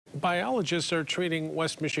Biologists are treating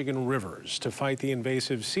West Michigan rivers to fight the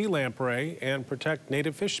invasive sea lamprey and protect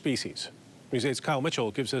native fish species. News 8's Kyle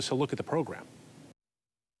Mitchell gives us a look at the program.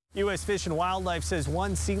 U.S. Fish and Wildlife says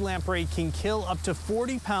one sea lamprey can kill up to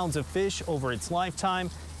 40 pounds of fish over its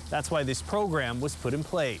lifetime. That's why this program was put in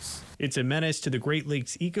place. It's a menace to the Great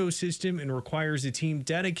Lakes ecosystem and requires a team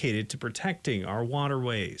dedicated to protecting our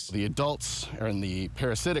waterways. The adults in the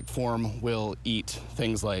parasitic form will eat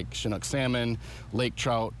things like Chinook salmon, lake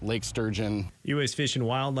trout, lake sturgeon. U.S. Fish and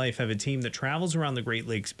Wildlife have a team that travels around the Great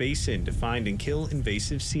Lakes basin to find and kill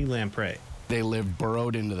invasive sea lamprey. They live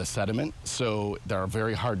burrowed into the sediment, so they're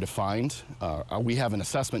very hard to find. We have an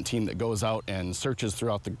assessment team that goes out and searches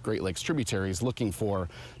throughout the Great Lakes tributaries looking for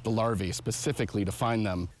the larvae specifically to find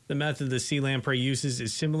them. The method the sea lamprey uses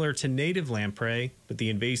is similar to native lamprey, but the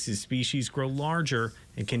invasive species grow larger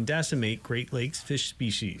and can decimate Great Lakes fish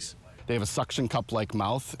species. They have a suction cup-like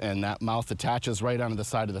mouth, and that mouth attaches right onto the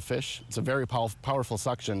side of the fish. It's a very powerful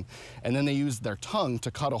suction. And then they use their tongue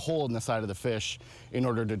to cut a hole in the side of the fish in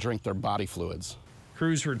order to drink their body fluids.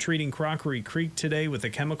 Crews were treating Crockery Creek today with a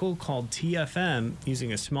chemical called TFM,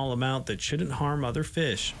 using a small amount that shouldn't harm other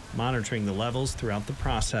fish, monitoring the levels throughout the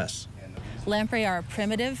process. Lamprey are a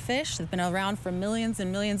primitive fish that's been around for millions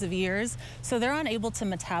and millions of years, so they're unable to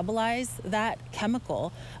metabolize that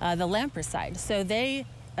chemical, the lampricide. So they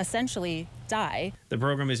essentially die. The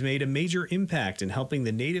program has made a major impact in helping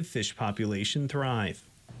the native fish population thrive.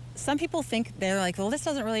 Some people think, they're like, well, this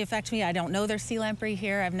doesn't really affect me. I don't know there's sea lamprey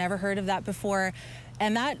here. I've never heard of that before.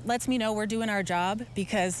 And that lets me know we're doing our job,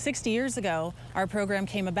 because 60 years ago, our program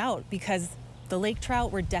came about because the lake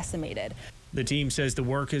trout were decimated. The team says the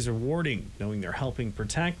work is rewarding, knowing they're helping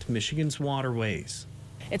protect Michigan's waterways.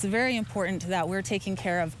 It's very important that we're taking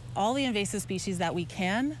care of all the invasive species that we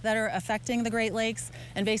can that are affecting the Great Lakes.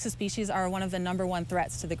 Invasive species are one of the #1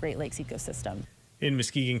 threats to the Great Lakes ecosystem. In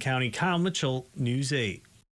Muskegon County, Kyle Mitchell, News 8.